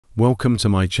Welcome to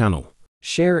my channel.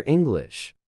 Share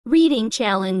English. Reading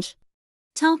challenge.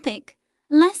 Topic: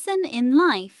 Lesson in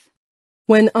life.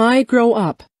 When I grow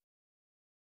up.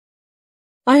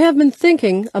 I have been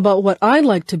thinking about what I'd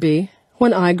like to be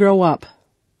when I grow up.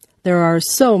 There are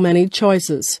so many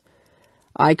choices.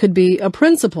 I could be a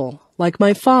principal, like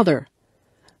my father.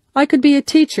 I could be a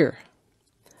teacher.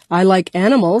 I like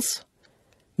animals.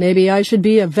 Maybe I should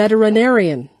be a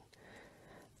veterinarian.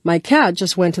 My cat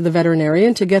just went to the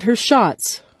veterinarian to get her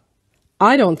shots.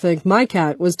 I don't think my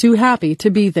cat was too happy to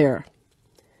be there.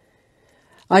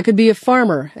 I could be a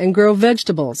farmer and grow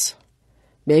vegetables.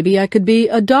 Maybe I could be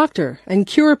a doctor and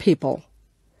cure people.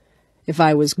 If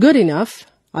I was good enough,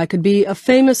 I could be a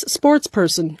famous sports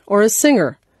person or a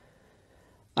singer.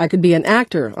 I could be an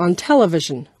actor on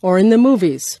television or in the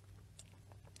movies.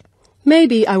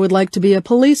 Maybe I would like to be a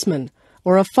policeman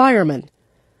or a fireman.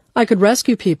 I could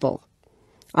rescue people.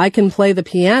 I can play the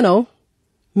piano.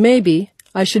 Maybe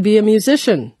I should be a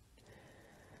musician.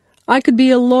 I could be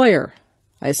a lawyer.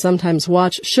 I sometimes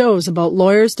watch shows about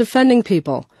lawyers defending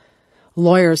people.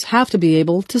 Lawyers have to be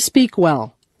able to speak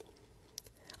well.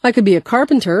 I could be a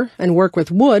carpenter and work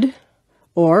with wood,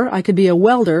 or I could be a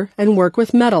welder and work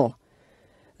with metal.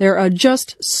 There are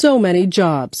just so many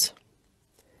jobs.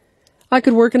 I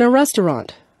could work in a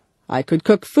restaurant. I could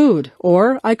cook food,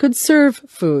 or I could serve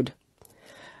food.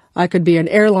 I could be an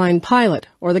airline pilot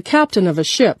or the captain of a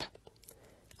ship.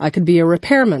 I could be a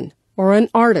repairman or an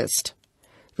artist.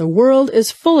 The world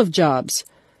is full of jobs.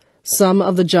 Some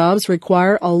of the jobs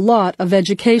require a lot of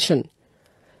education.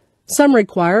 Some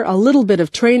require a little bit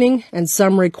of training, and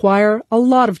some require a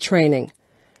lot of training.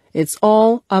 It's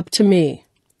all up to me.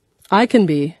 I can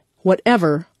be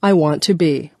whatever I want to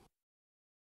be.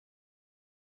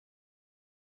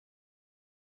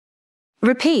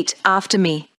 Repeat after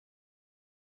me.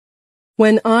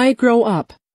 When I grow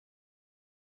up.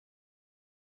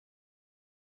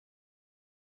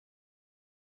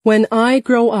 When I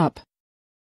grow up.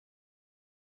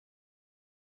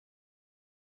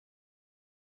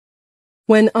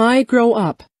 When I grow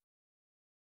up.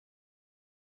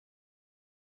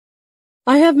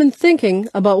 I have been thinking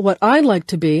about what I'd like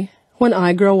to be when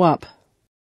I grow up.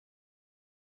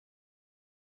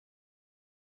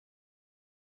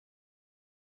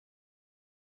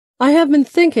 I have been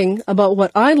thinking about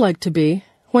what I'd like to be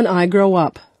when I grow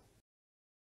up.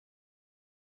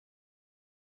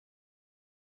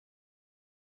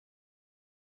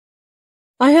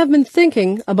 I have been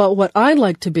thinking about what I'd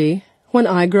like to be when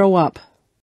I grow up.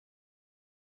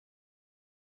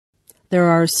 There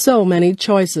are so many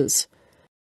choices.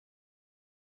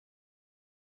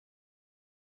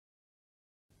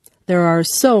 There are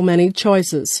so many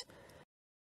choices.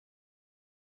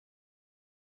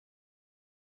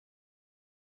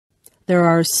 There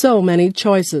are so many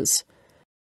choices.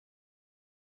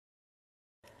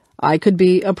 I could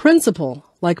be a principal,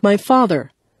 like my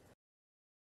father.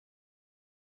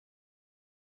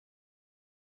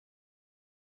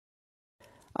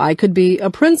 I could be a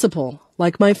principal,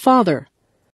 like my father.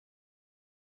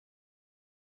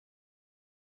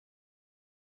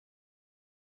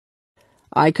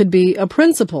 I could be a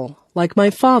principal, like my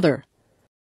father.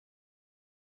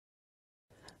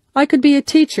 I could be a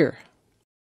teacher.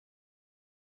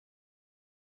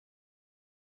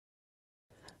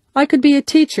 I could be a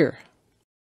teacher.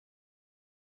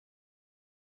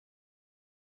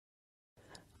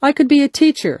 I could be a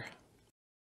teacher.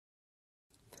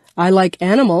 I like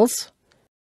animals.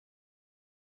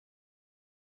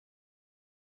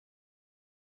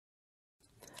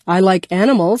 I like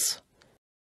animals.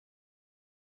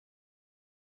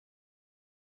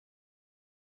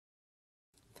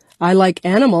 I like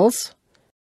animals.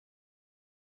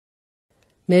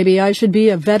 Maybe I should be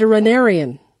a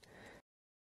veterinarian.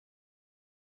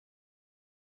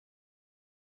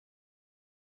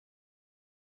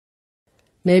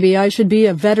 Maybe I should be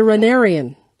a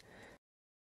veterinarian.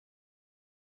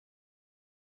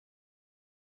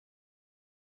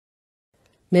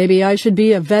 Maybe I should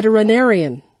be a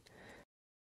veterinarian.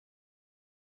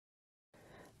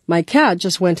 My cat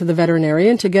just went to the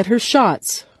veterinarian to get her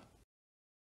shots.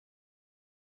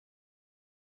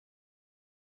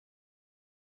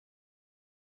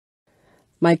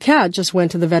 My cat just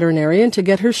went to the veterinarian to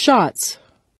get her shots.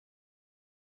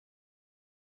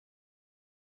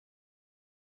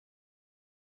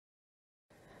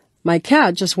 My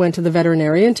cat just went to the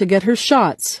veterinarian to get her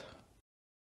shots.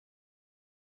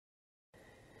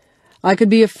 I could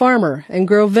be a farmer and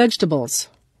grow vegetables.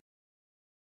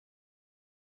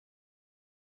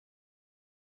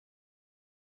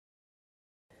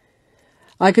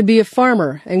 I could be a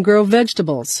farmer and grow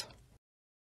vegetables.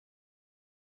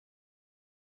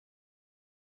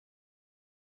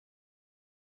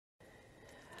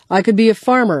 I could be a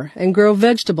farmer and grow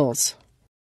vegetables.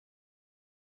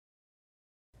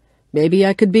 Maybe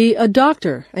I could be a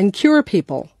doctor and cure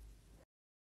people.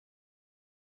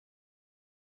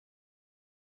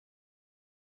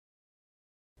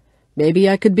 Maybe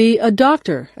I could be a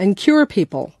doctor and cure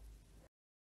people.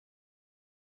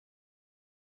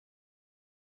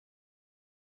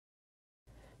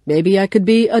 Maybe I could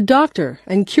be a doctor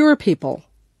and cure people.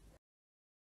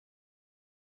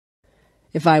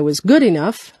 If I was good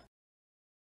enough,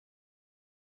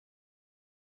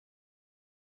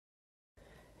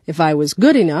 if I was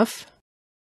good enough,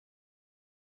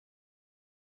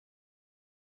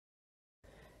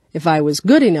 if I was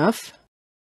good enough,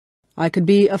 I could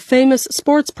be a famous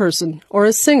sports person or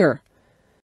a singer.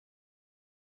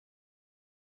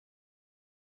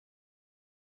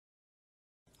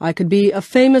 I could be a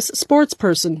famous sports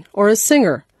person or a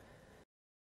singer.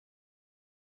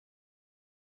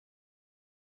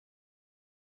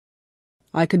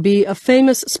 I could be a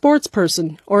famous sports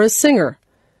person or a singer.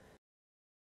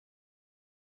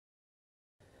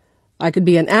 I could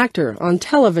be an actor on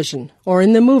television or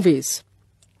in the movies.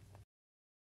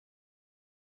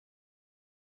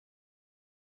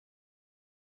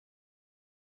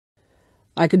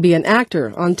 I could be an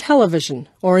actor on television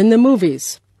or in the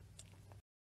movies.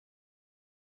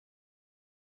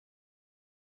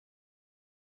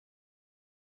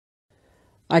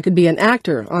 I could be an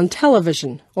actor on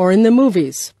television or in the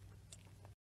movies.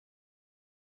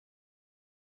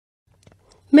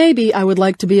 Maybe I would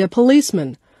like to be a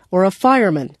policeman or a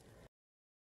fireman.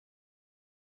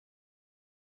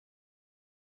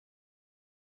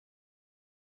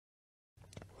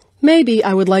 Maybe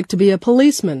I would like to be a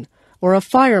policeman or a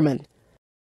fireman.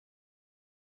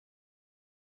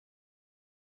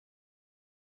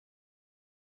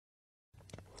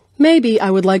 Maybe I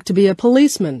would like to be a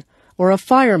policeman or a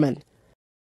fireman.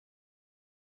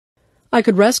 I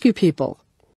could rescue people.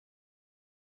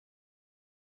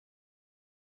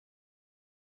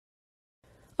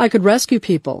 I could rescue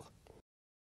people.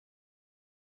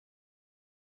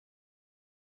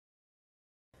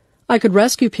 I could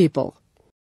rescue people.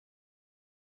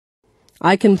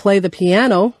 I can play the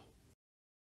piano.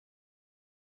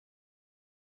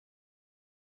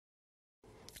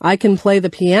 I can play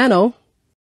the piano.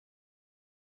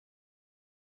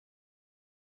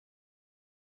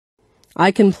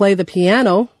 I can play the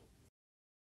piano.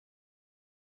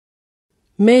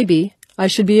 Maybe I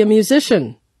should be a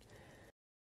musician.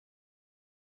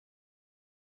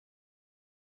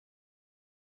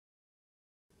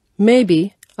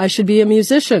 Maybe I should be a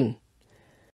musician.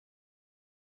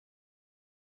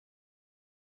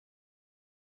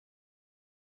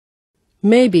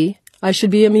 Maybe I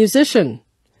should be a musician.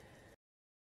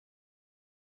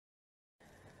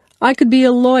 I could be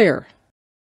a lawyer.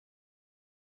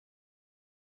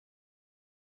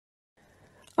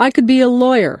 I could be a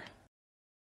lawyer.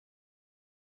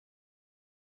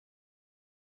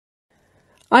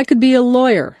 I could be a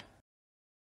lawyer.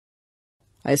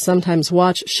 I sometimes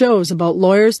watch shows about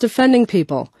lawyers defending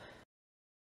people.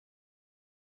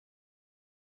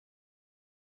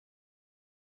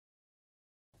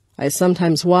 I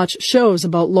sometimes watch shows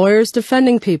about lawyers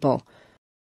defending people.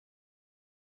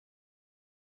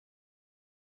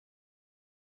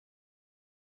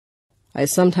 I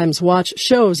sometimes watch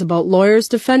shows about lawyers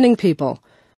defending people.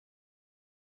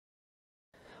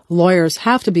 Lawyers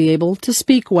have to be able to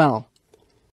speak well.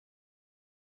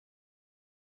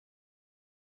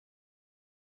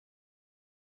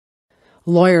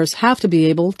 Lawyers have to be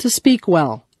able to speak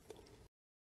well.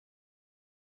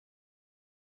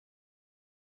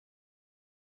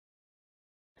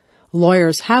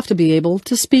 Lawyers have to be able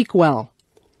to speak well.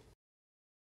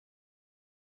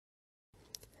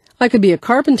 I could be a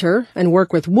carpenter and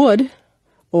work with wood,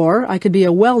 or I could be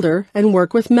a welder and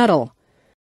work with metal.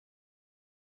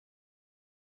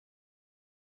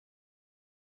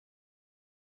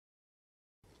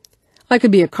 I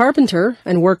could be a carpenter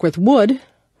and work with wood,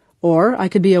 or I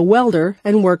could be a welder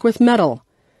and work with metal.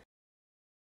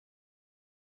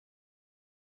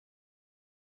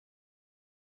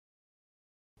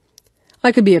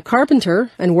 I could be a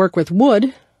carpenter and work with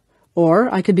wood,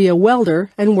 or I could be a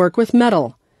welder and work with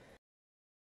metal.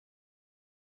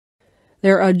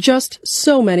 There are just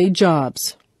so many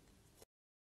jobs.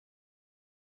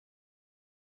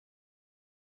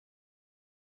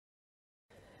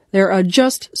 There are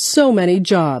just so many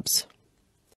jobs.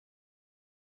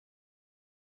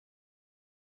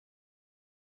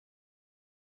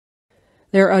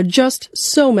 There are just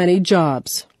so many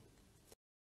jobs.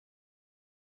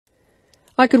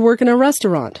 I could work in a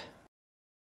restaurant.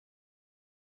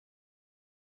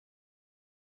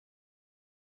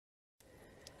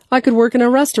 I could work in a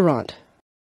restaurant.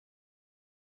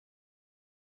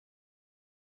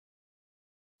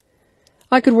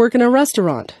 I could work in a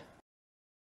restaurant.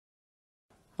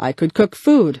 I could cook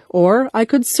food, or I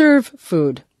could serve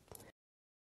food.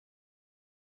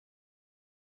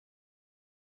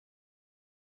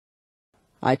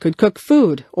 I could cook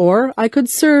food, or I could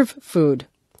serve food.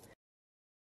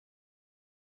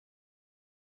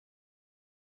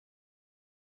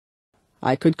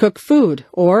 I could cook food,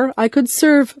 or I could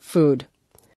serve food.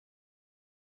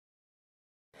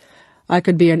 I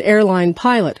could be an airline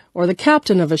pilot or the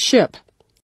captain of a ship.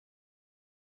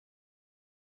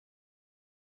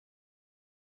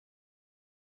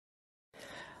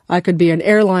 I could be an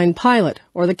airline pilot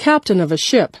or the captain of a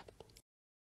ship.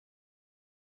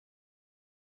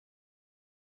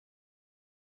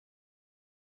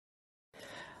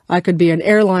 I could be an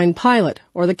airline pilot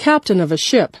or the captain of a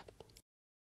ship.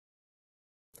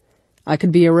 I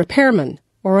could be a repairman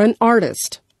or an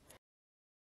artist.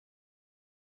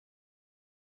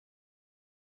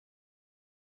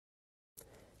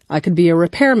 I could be a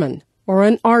repairman or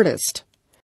an artist.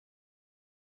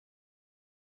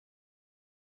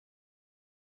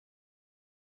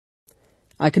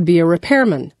 I could be a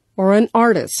repairman or an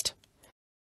artist.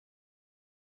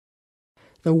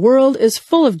 The world is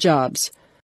full of jobs.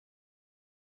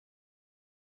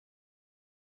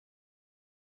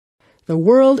 The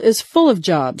world is full of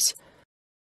jobs.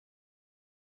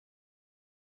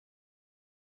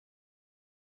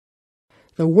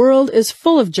 The world is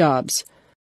full of jobs.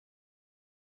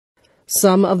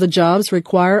 Some of the jobs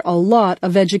require a lot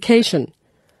of education.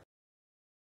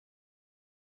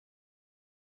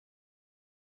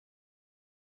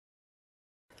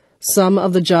 Some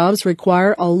of the jobs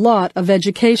require a lot of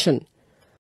education.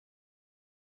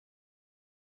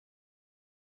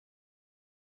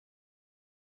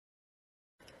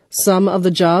 Some of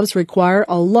the jobs require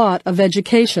a lot of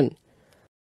education.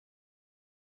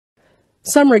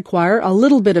 Some require a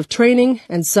little bit of training,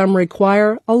 and some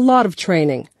require a lot of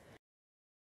training.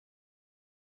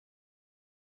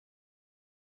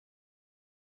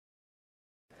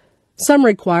 Some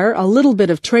require a little bit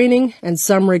of training, and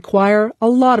some require a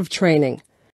lot of training.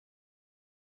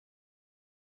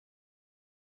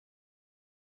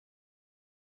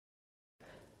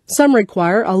 Some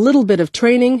require a little bit of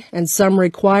training, and some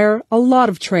require a lot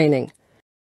of training.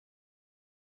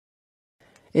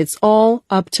 It's all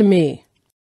up to me.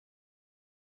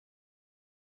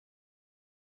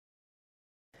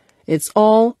 It's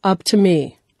all up to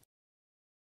me.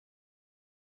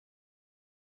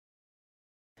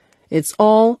 It's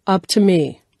all up to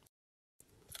me.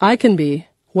 I can be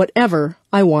whatever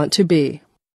I want to be.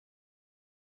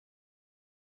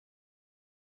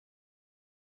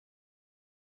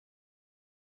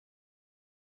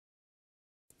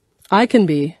 I can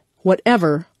be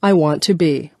whatever I want to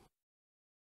be.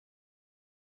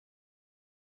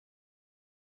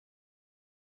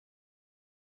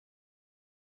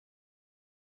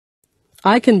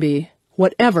 I can be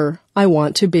whatever I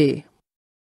want to be.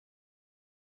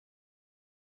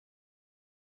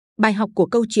 Bài học của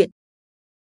câu chuyện: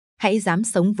 hãy dám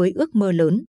sống với ước mơ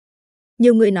lớn.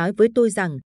 Nhiều người nói với tôi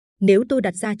rằng nếu tôi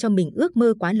đặt ra cho mình ước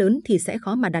mơ quá lớn thì sẽ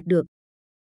khó mà đạt được.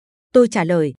 Tôi trả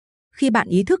lời, khi bạn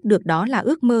ý thức được đó là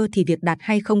ước mơ thì việc đạt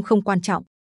hay không không quan trọng.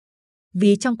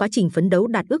 Vì trong quá trình phấn đấu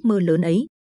đạt ước mơ lớn ấy,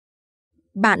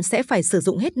 bạn sẽ phải sử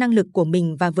dụng hết năng lực của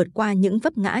mình và vượt qua những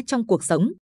vấp ngã trong cuộc sống.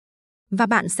 Và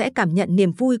bạn sẽ cảm nhận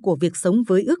niềm vui của việc sống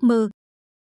với ước mơ.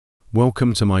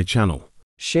 Welcome to my channel.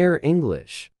 Share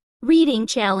English. Reading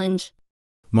challenge.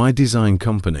 My design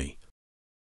company.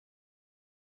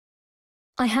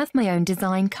 I have my own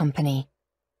design company.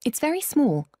 It's very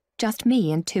small, just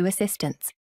me and 2 assistants.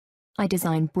 I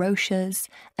design brochures,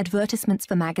 advertisements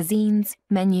for magazines,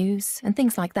 menus, and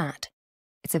things like that.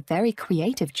 It's a very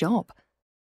creative job.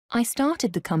 I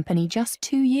started the company just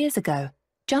 2 years ago,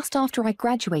 just after I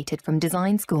graduated from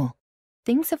design school.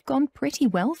 Things have gone pretty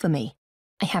well for me.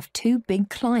 I have 2 big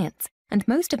clients, and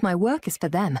most of my work is for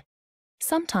them.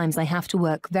 Sometimes I have to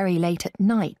work very late at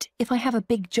night if I have a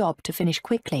big job to finish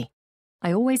quickly.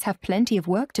 I always have plenty of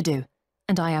work to do,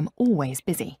 and I am always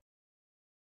busy.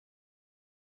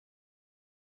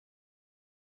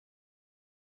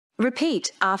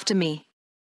 Repeat after me.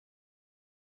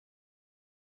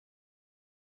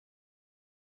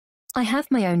 I have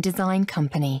my own design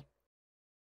company.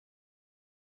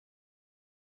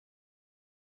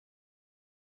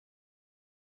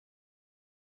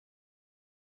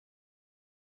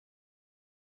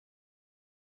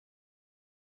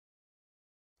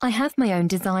 I have my own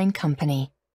design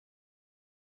company.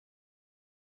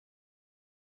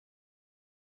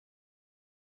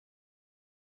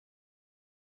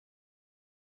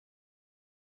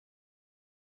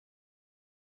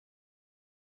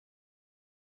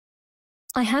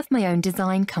 I have my own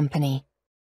design company.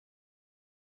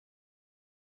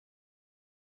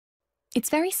 It's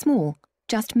very small,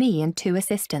 just me and 2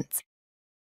 assistants.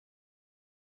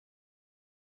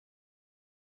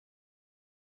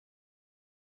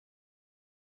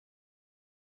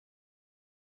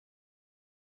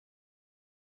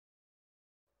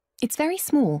 It's very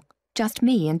small, just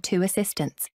me and 2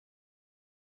 assistants.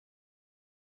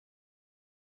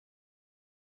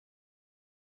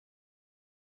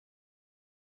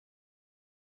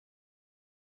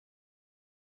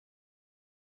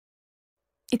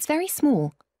 It's very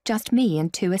small, just me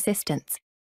and 2 assistants.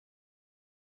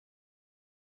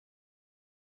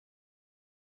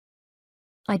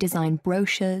 I design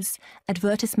brochures,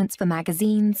 advertisements for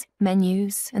magazines,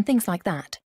 menus, and things like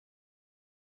that.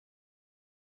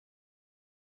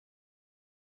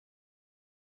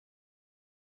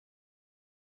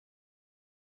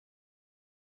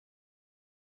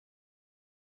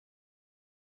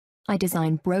 I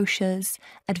design brochures,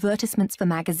 advertisements for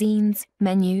magazines,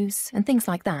 menus, and things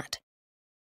like that.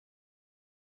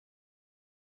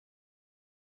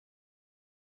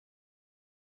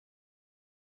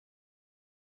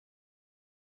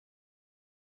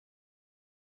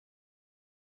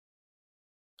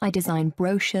 I design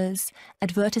brochures,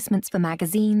 advertisements for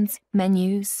magazines,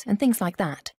 menus, and things like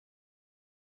that.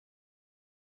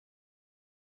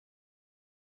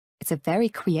 It's a very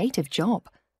creative job.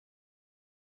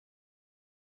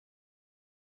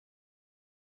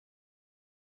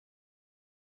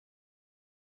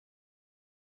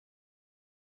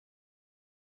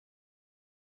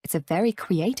 It's a very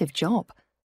creative job.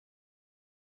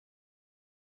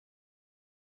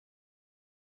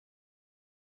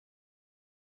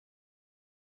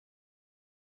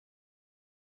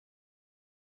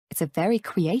 It's a very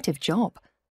creative job.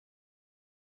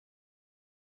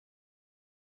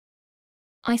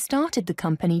 I started the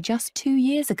company just 2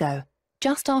 years ago,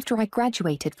 just after I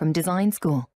graduated from design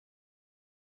school.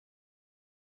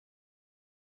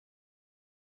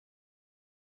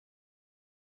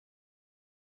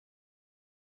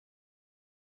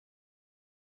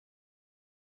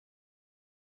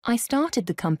 I started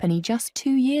the company just 2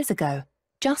 years ago,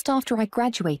 just after I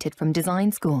graduated from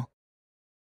design school.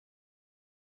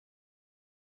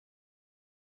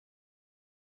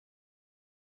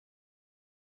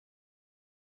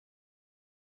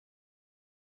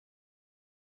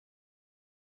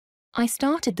 I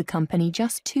started the company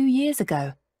just 2 years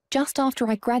ago, just after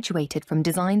I graduated from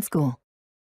design school.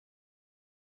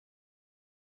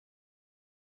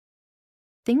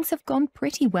 Things have gone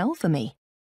pretty well for me.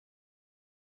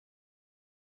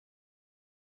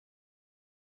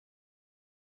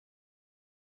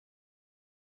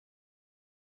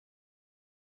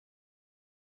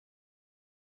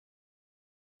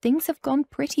 Things have gone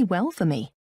pretty well for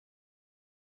me.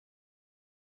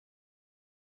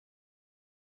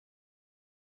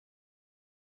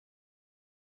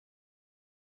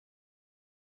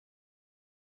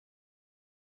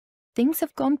 Things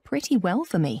have gone pretty well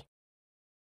for me.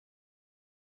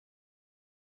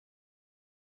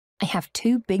 I have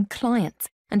 2 big clients,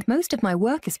 and most of my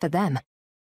work is for them.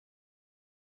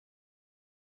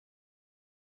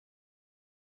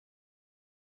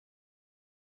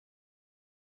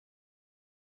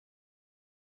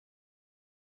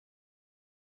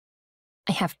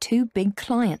 I have 2 big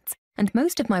clients, and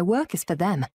most of my work is for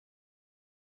them.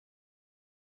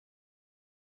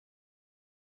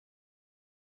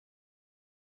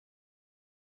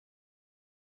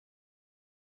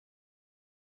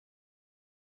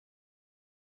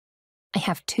 I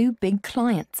have 2 big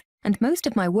clients, and most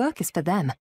of my work is for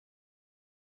them.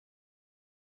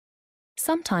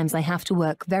 Sometimes I have to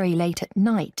work very late at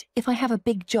night if I have a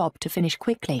big job to finish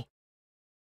quickly.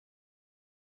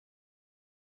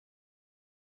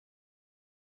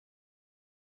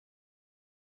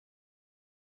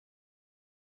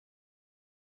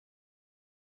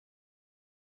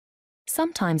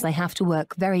 Sometimes I have to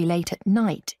work very late at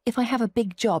night if I have a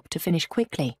big job to finish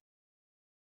quickly.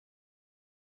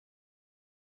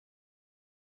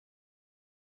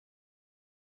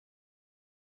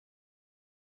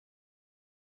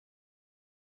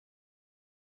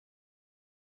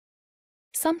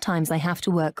 Sometimes I have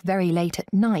to work very late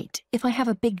at night if I have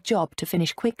a big job to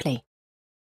finish quickly.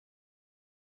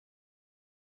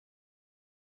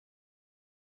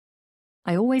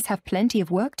 I always have plenty of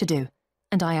work to do,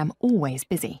 and I am always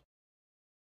busy.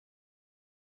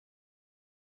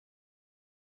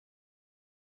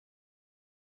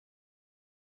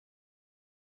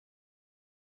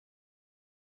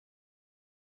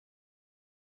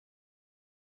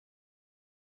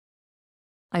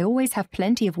 I always have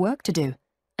plenty of work to do,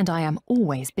 and I am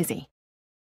always busy.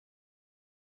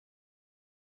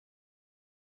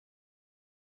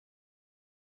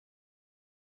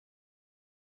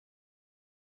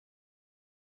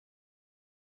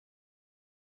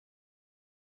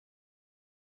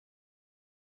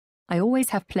 I always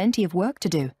have plenty of work to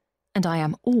do, and I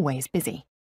am always busy.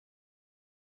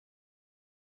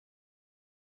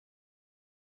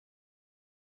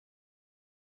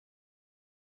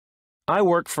 I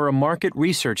work for a market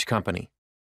research company.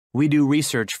 We do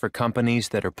research for companies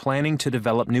that are planning to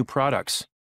develop new products.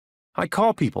 I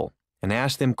call people and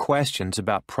ask them questions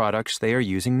about products they are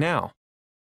using now.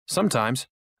 Sometimes,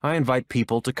 I invite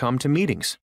people to come to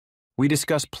meetings. We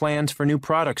discuss plans for new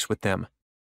products with them.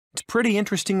 It's pretty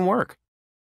interesting work.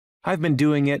 I've been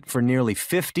doing it for nearly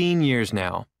 15 years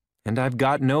now, and I've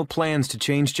got no plans to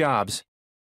change jobs.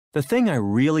 The thing I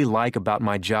really like about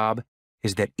my job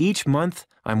is that each month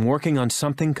I'm working on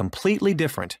something completely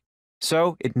different,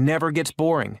 so it never gets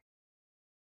boring.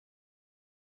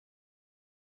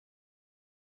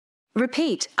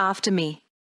 Repeat after me.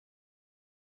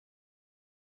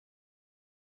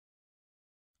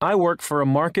 I work for a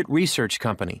market research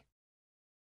company.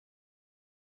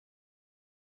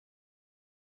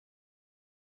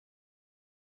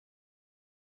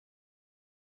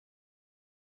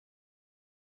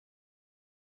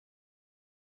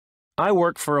 I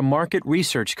work for a market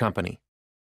research company.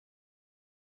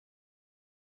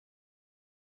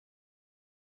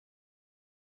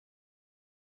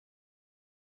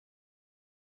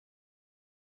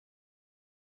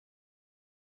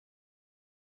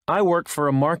 I work for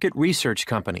a market research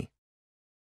company.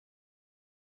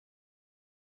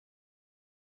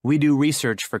 We do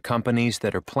research for companies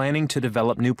that are planning to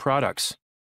develop new products.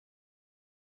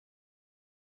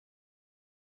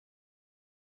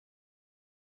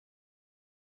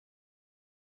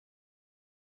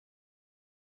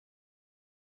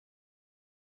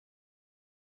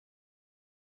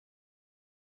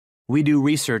 We do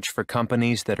research for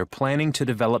companies that are planning to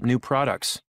develop new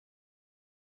products.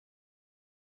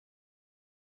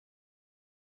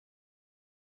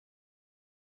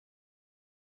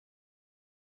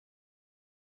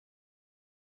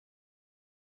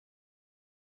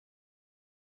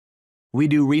 We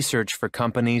do research for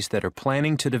companies that are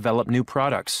planning to develop new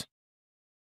products.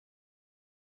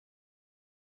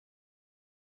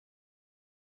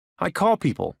 I call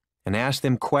people and ask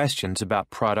them questions about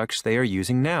products they are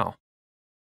using now.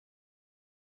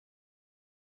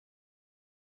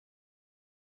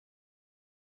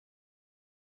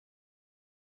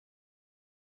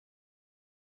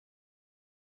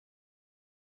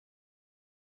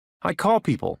 I call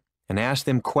people and ask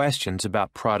them questions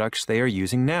about products they are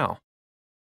using now.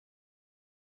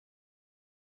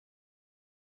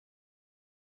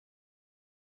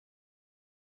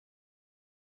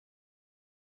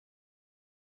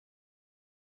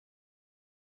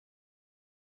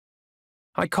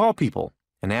 I call people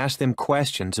and ask them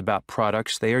questions about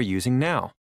products they are using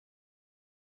now.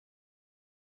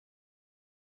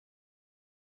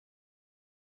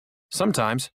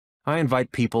 Sometimes, I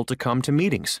invite people to come to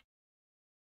meetings.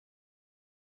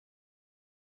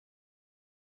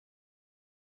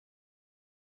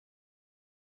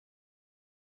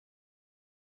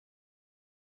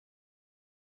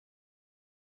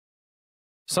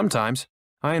 Sometimes,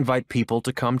 I invite people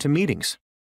to come to meetings.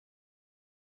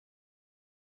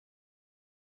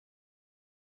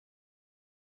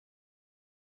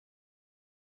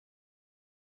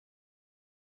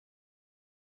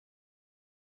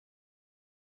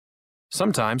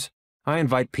 Sometimes, I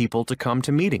invite people to come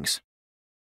to meetings.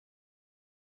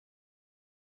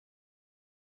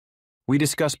 We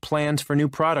discuss plans for new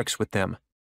products with them.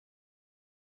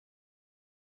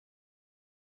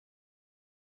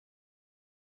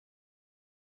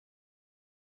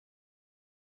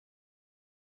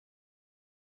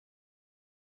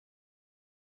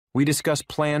 We discuss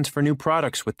plans for new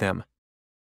products with them.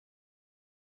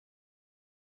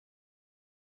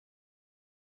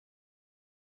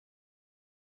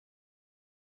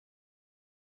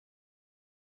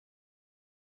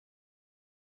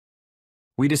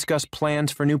 We discuss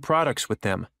plans for new products with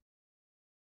them.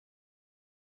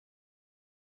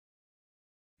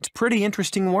 It's pretty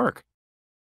interesting work.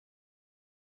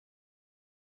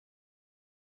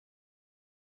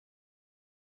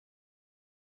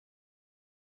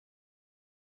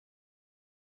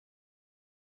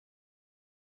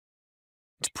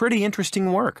 It's pretty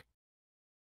interesting work.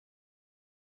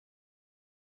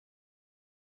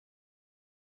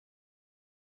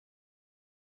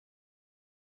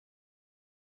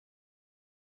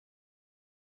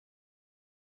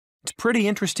 It's pretty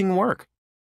interesting work.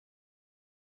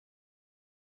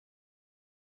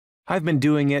 I've been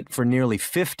doing it for nearly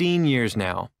 15 years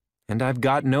now, and I've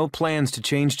got no plans to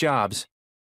change jobs.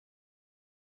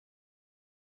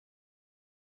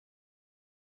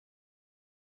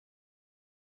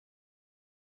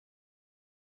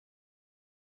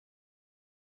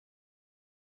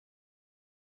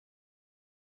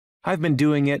 I've been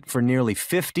doing it for nearly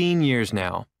 15 years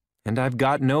now, and I've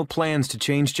got no plans to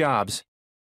change jobs.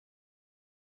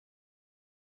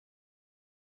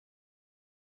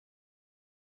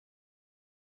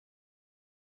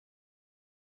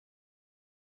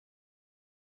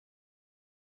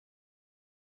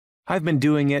 I've been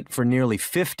doing it for nearly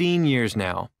 15 years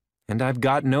now, and I've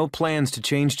got no plans to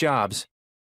change jobs.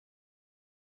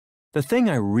 The thing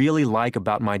I really like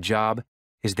about my job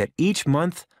is that each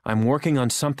month I'm working on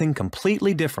something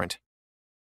completely different.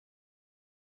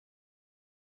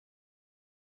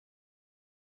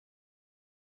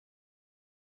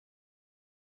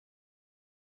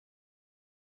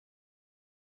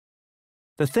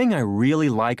 The thing I really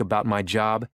like about my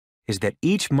job is that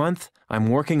each month I'm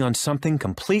working on something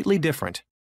completely different.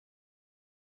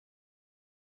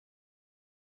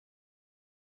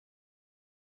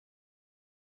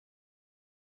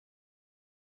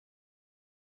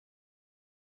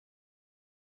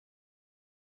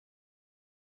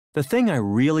 The thing I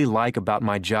really like about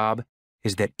my job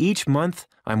is that each month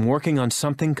I'm working on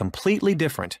something completely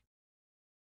different.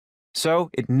 So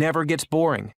it never gets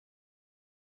boring.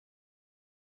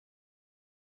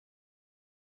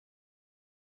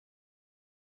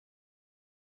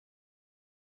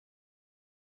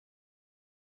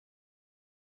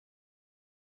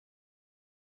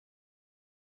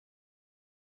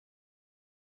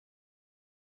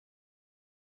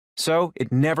 So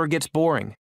it never gets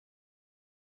boring.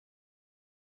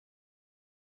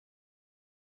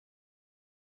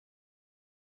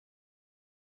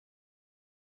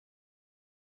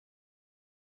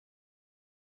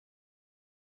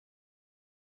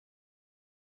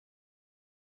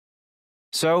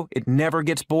 So it never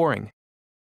gets boring.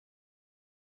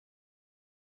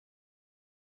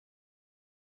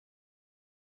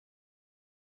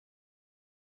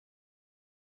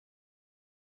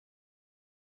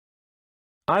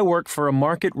 I work for a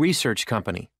market research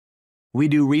company. We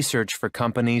do research for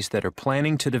companies that are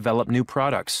planning to develop new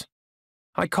products.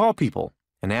 I call people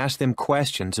and ask them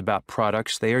questions about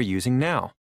products they are using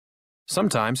now.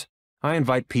 Sometimes, I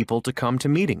invite people to come to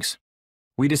meetings.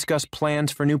 We discuss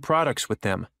plans for new products with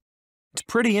them. It's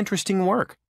pretty interesting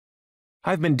work.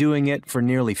 I've been doing it for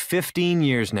nearly 15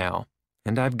 years now,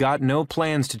 and I've got no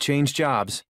plans to change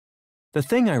jobs. The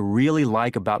thing I really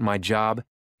like about my job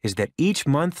is that each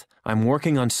month I'm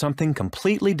working on something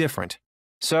completely different.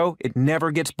 So it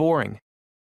never gets boring.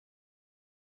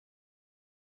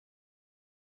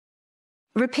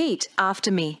 Repeat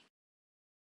after me.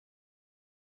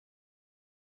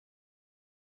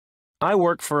 I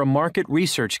work for a market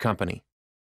research company.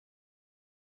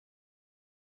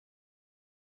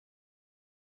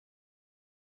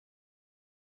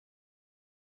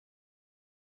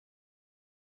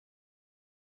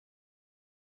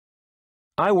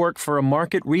 I work for a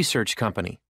market research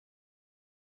company.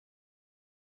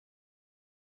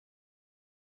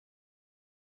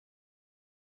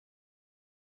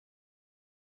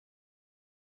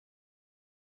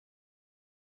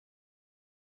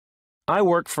 I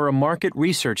work for a market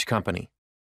research company.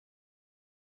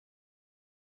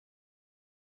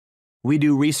 We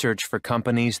do research for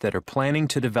companies that are planning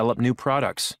to develop new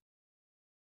products.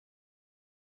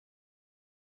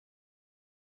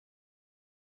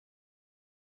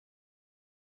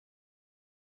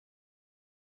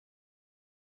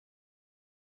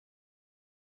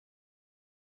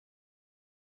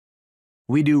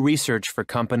 We do research for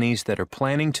companies that are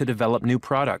planning to develop new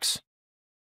products.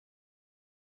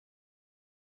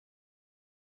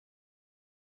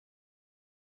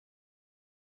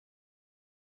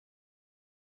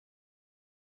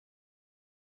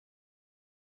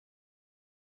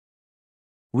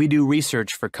 We do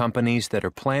research for companies that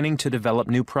are planning to develop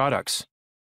new products.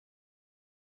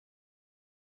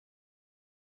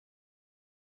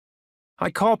 I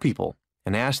call people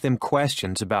and ask them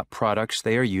questions about products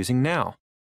they are using now.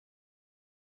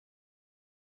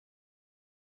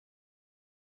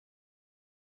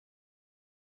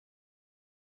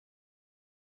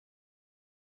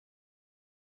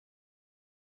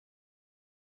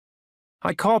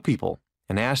 I call people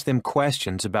and ask them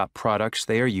questions about products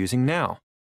they are using now.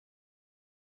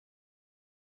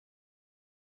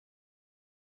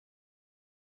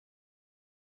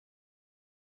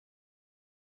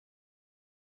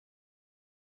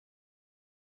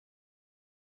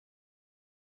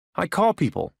 I call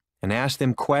people and ask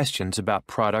them questions about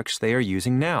products they are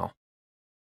using now.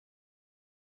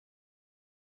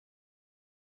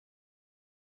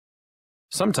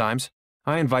 Sometimes,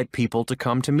 I invite people to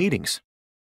come to meetings.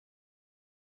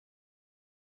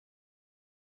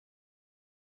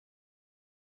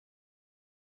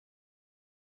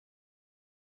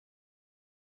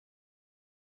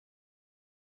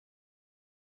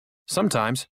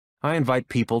 Sometimes, I invite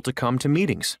people to come to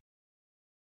meetings.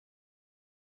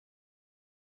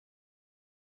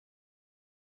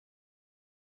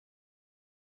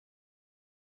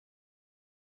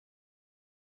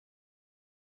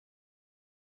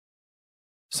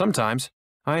 Sometimes,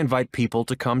 I invite people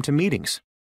to come to meetings.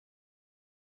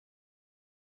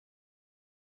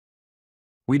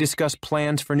 We discuss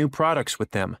plans for new products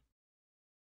with them.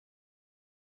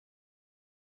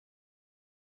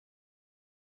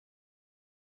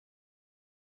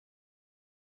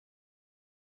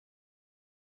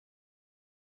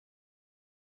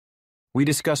 We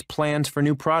discuss plans for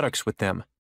new products with them.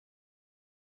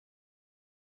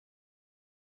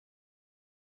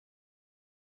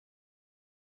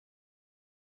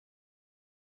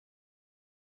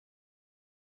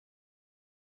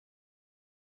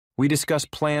 We discuss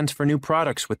plans for new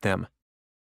products with them.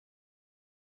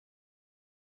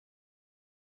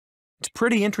 It's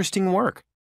pretty interesting work.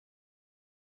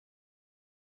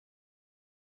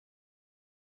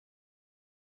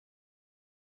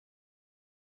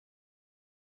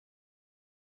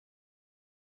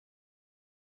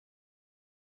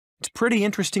 It's pretty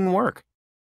interesting work.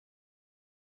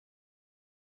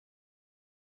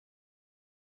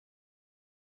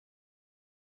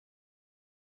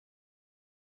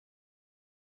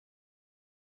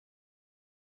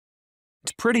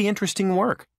 It's pretty interesting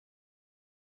work.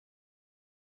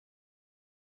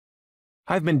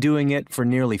 I've been doing it for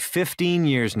nearly 15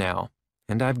 years now,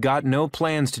 and I've got no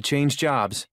plans to change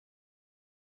jobs.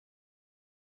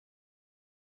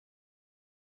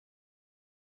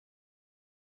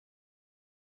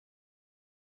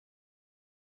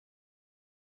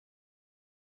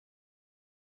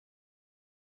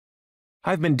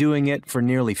 I've been doing it for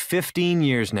nearly 15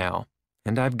 years now,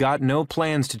 and I've got no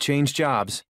plans to change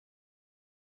jobs.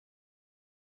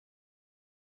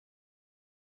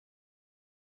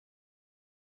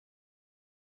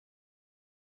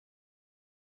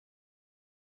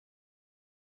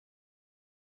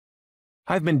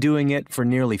 I've been doing it for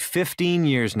nearly 15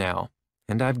 years now,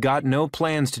 and I've got no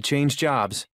plans to change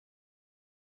jobs.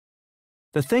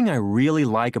 The thing I really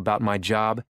like about my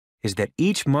job is that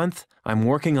each month I'm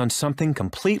working on something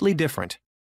completely different.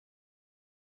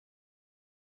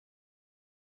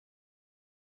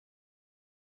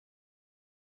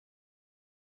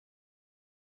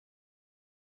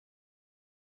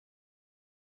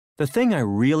 The thing I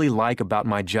really like about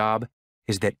my job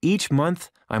is that each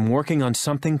month I'm working on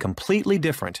something completely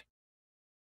different.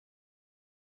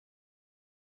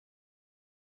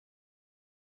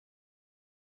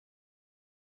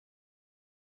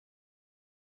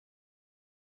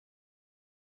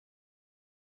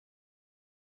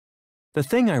 The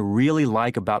thing I really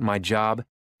like about my job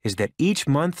is that each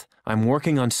month I'm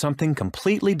working on something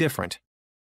completely different.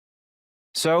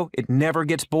 So it never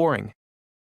gets boring.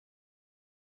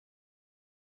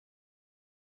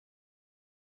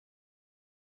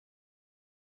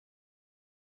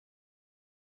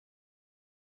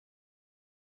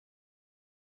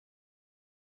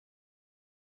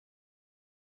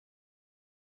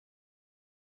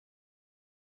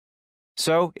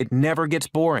 So it never gets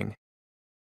boring.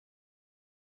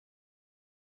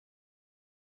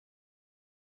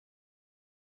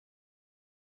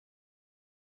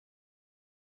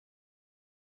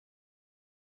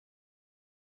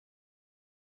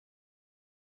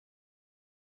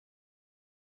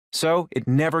 So it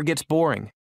never gets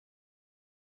boring.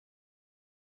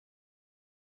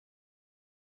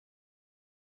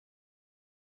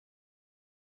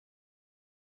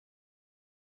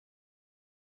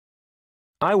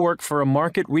 I work for a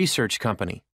market research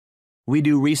company. We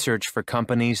do research for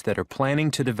companies that are planning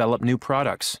to develop new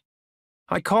products.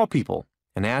 I call people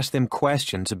and ask them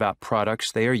questions about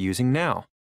products they are using now.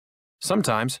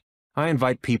 Sometimes, I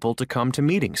invite people to come to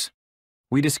meetings.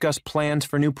 We discuss plans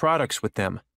for new products with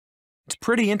them. It's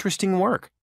pretty interesting work.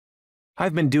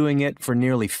 I've been doing it for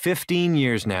nearly 15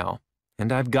 years now,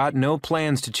 and I've got no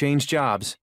plans to change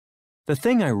jobs. The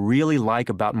thing I really like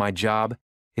about my job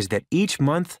is that each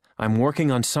month I'm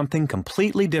working on something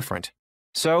completely different.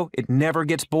 So it never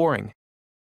gets boring.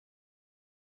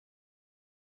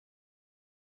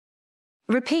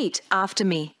 Repeat after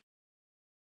me.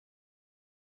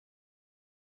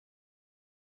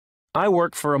 I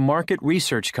work for a market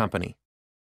research company.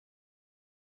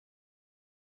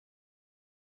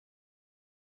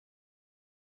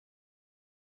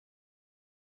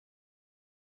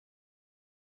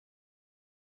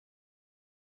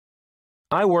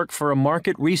 I work for a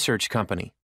market research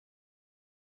company.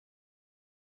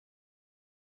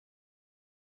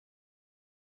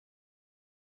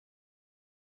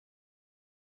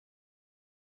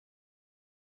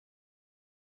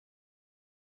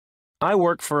 I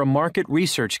work for a market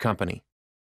research company.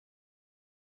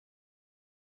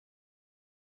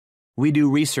 We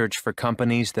do research for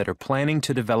companies that are planning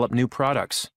to develop new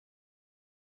products.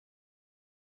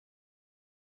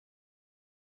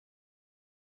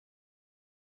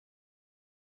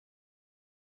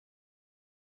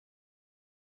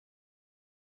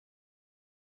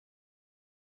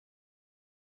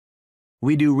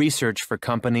 We do research for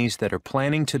companies that are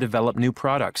planning to develop new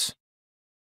products.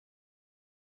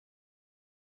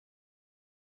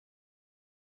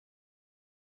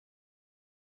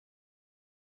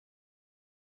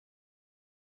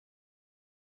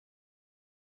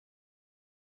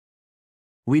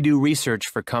 We do research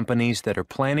for companies that are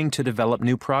planning to develop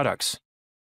new products.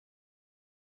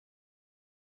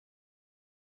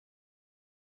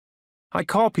 I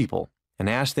call people and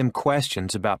ask them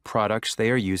questions about products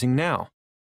they are using now.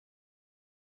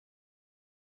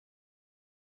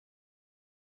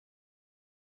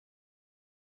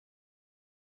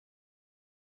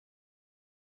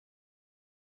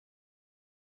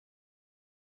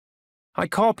 I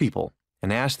call people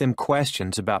and ask them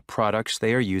questions about products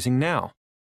they are using now.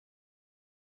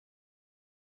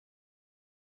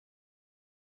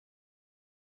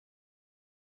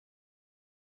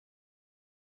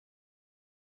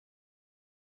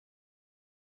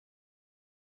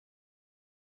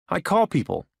 I call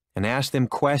people and ask them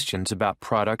questions about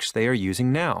products they are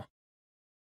using now.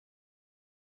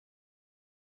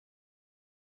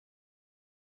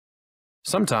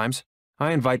 Sometimes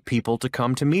I invite people to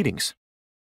come to meetings.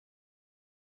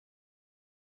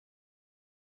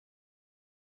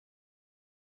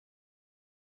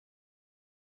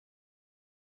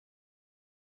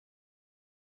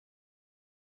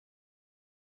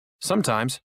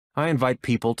 Sometimes I invite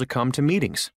people to come to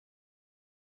meetings.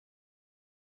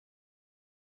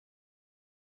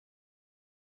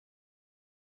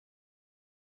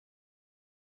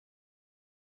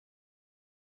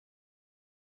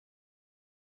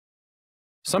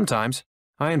 Sometimes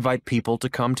I invite people to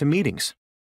come to meetings.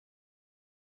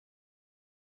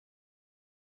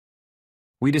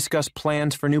 We discuss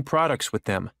plans for new products with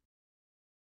them.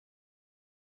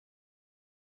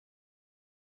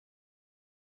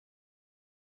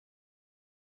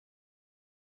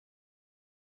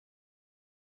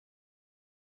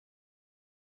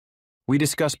 We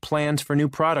discuss plans for new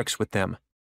products with them.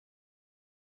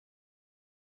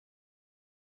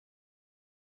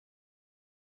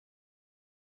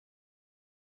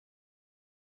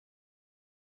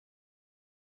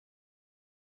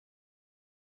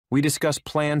 We discuss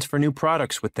plans for new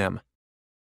products with them.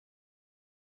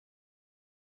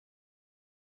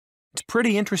 It's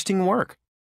pretty interesting work.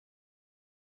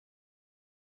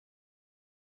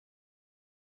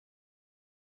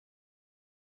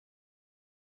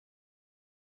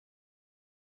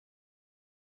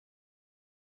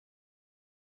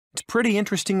 It's pretty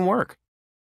interesting work.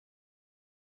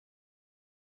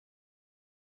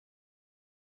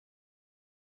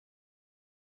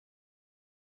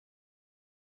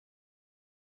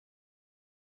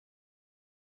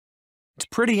 It's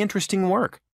pretty interesting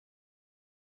work.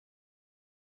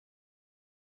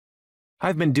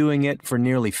 I've been doing it for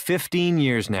nearly 15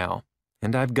 years now,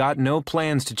 and I've got no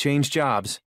plans to change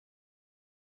jobs.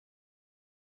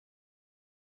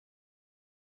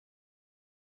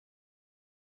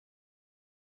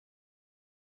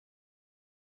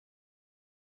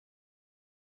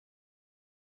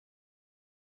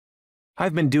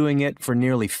 I've been doing it for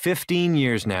nearly 15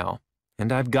 years now,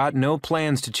 and I've got no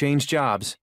plans to change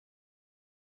jobs.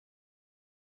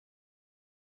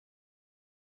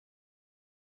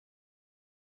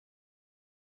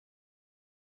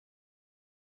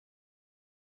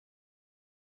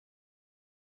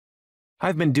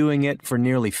 I've been doing it for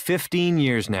nearly 15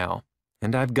 years now,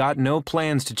 and I've got no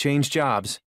plans to change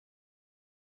jobs.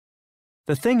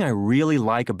 The thing I really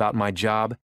like about my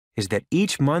job is that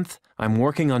each month I'm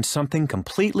working on something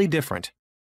completely different.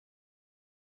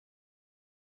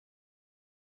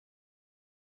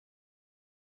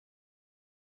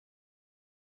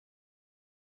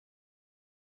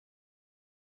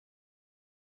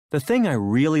 The thing I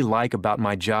really like about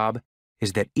my job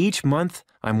is that each month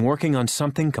I'm working on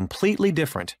something completely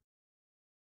different.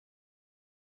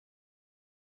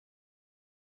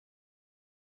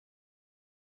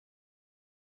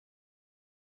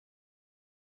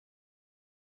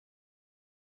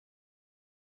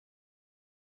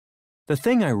 The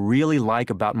thing I really like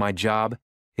about my job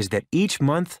is that each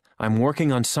month I'm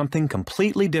working on something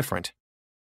completely different.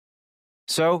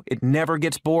 So it never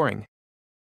gets boring.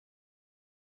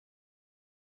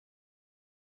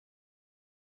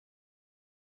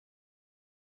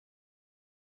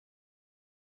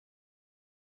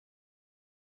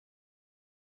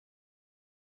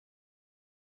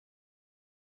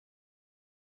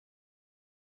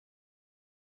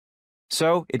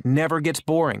 so it never gets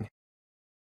boring.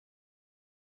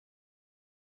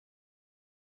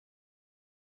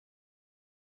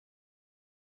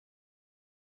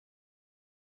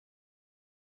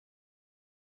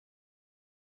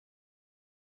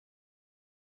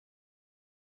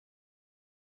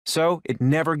 So it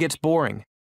never gets boring.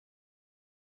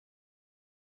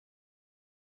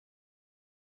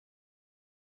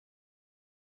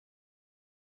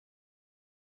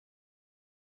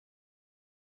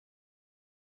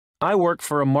 I work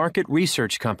for a market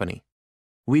research company.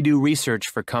 We do research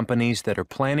for companies that are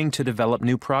planning to develop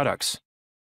new products.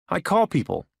 I call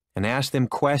people and ask them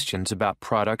questions about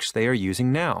products they are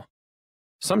using now.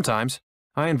 Sometimes,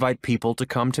 I invite people to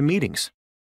come to meetings.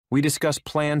 We discuss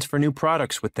plans for new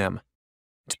products with them.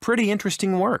 It's pretty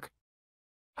interesting work.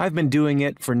 I've been doing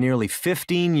it for nearly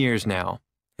 15 years now,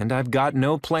 and I've got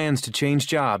no plans to change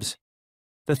jobs.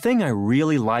 The thing I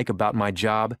really like about my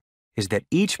job is that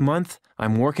each month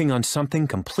I'm working on something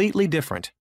completely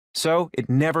different, so it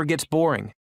never gets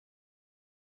boring.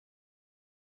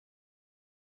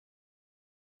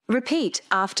 Repeat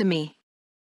after me.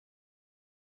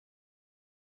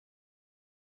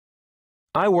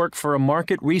 I work for a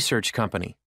market research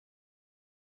company.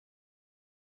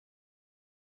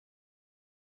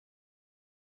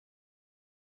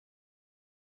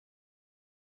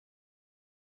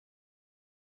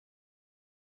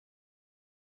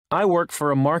 I work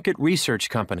for a market research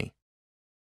company.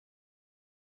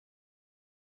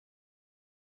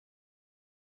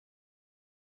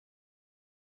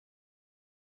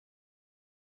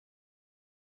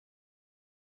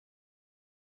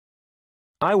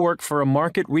 I work for a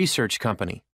market research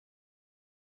company.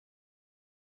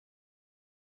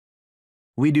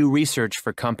 We do research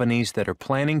for companies that are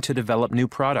planning to develop new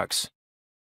products.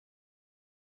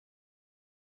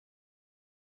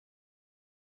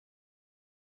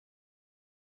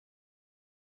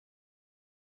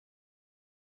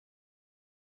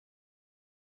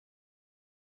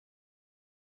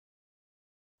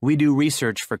 We do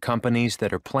research for companies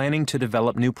that are planning to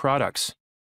develop new products.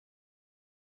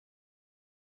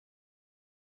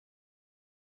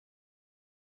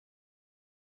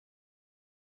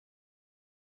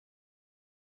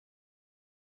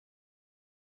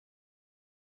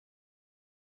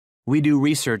 We do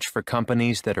research for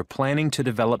companies that are planning to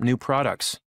develop new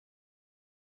products.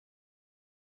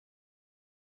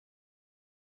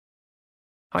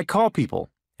 I call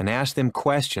people and ask them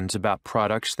questions about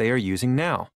products they are using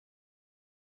now.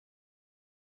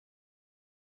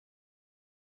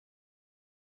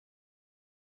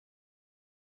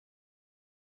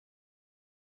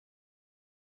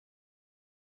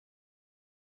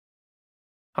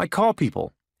 I call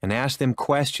people and ask them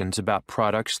questions about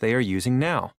products they are using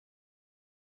now.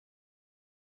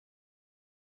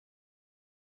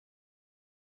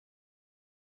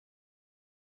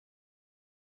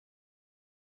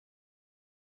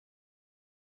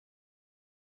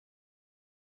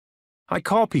 I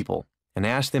call people and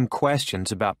ask them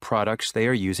questions about products they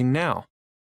are using now.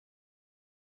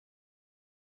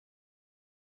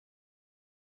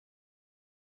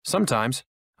 Sometimes,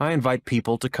 I invite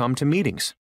people to come to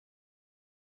meetings.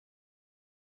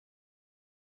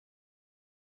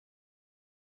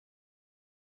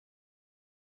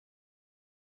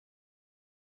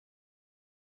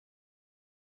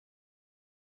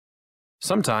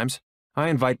 Sometimes, I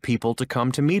invite people to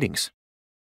come to meetings.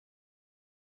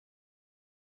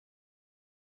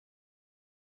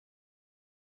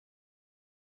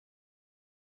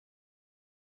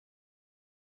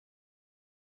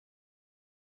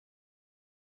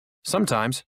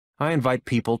 Sometimes, I invite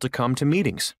people to come to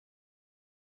meetings.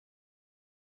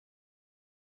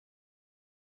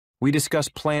 We discuss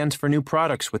plans for new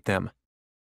products with them.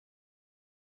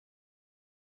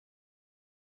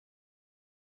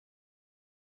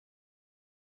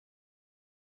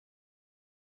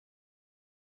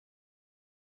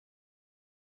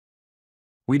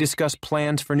 We discuss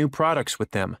plans for new products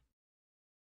with them.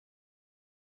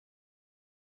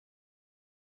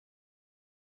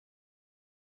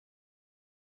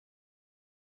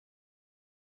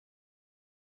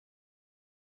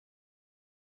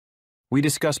 We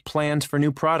discuss plans for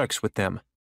new products with them.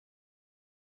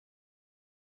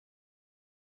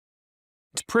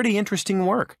 It's pretty interesting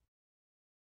work.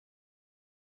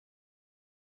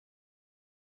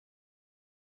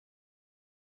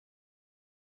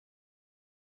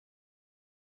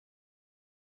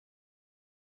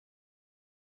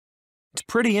 It's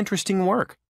pretty interesting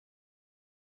work.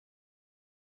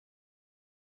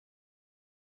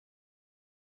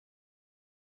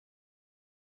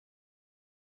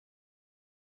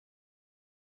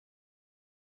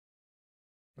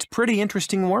 It's pretty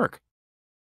interesting work.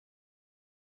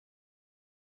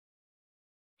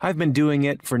 I've been doing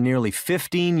it for nearly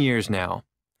 15 years now,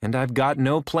 and I've got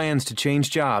no plans to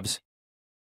change jobs.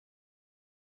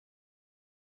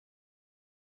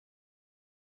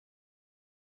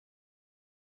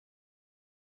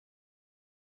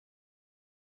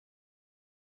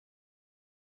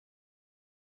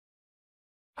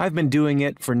 I've been doing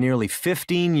it for nearly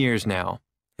 15 years now,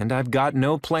 and I've got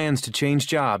no plans to change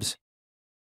jobs.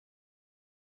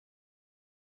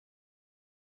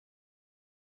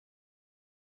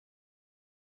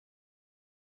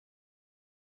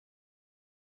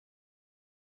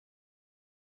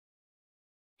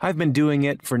 I've been doing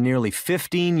it for nearly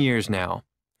 15 years now,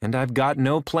 and I've got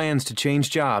no plans to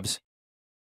change jobs.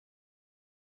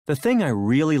 The thing I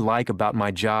really like about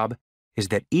my job is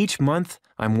that each month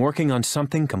I'm working on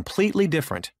something completely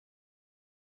different.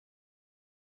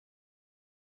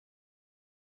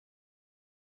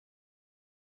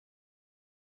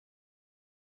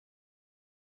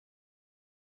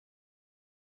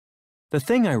 The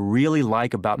thing I really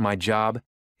like about my job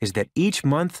is that each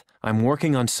month I'm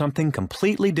working on something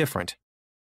completely different.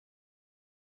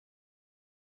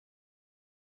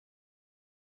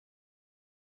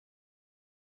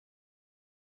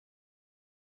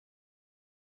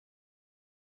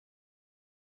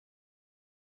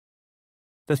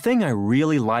 The thing I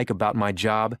really like about my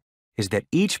job is that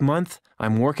each month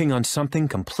I'm working on something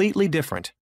completely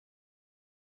different.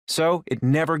 So it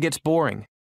never gets boring.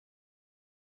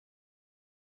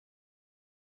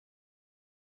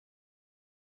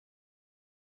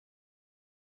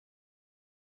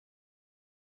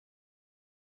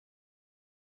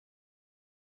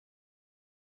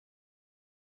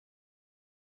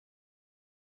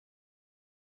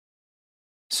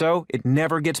 So it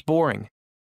never gets boring.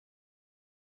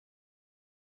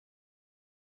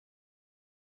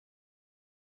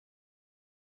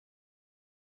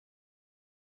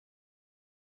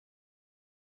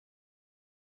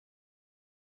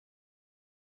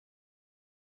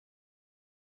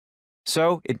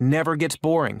 So it never gets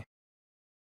boring.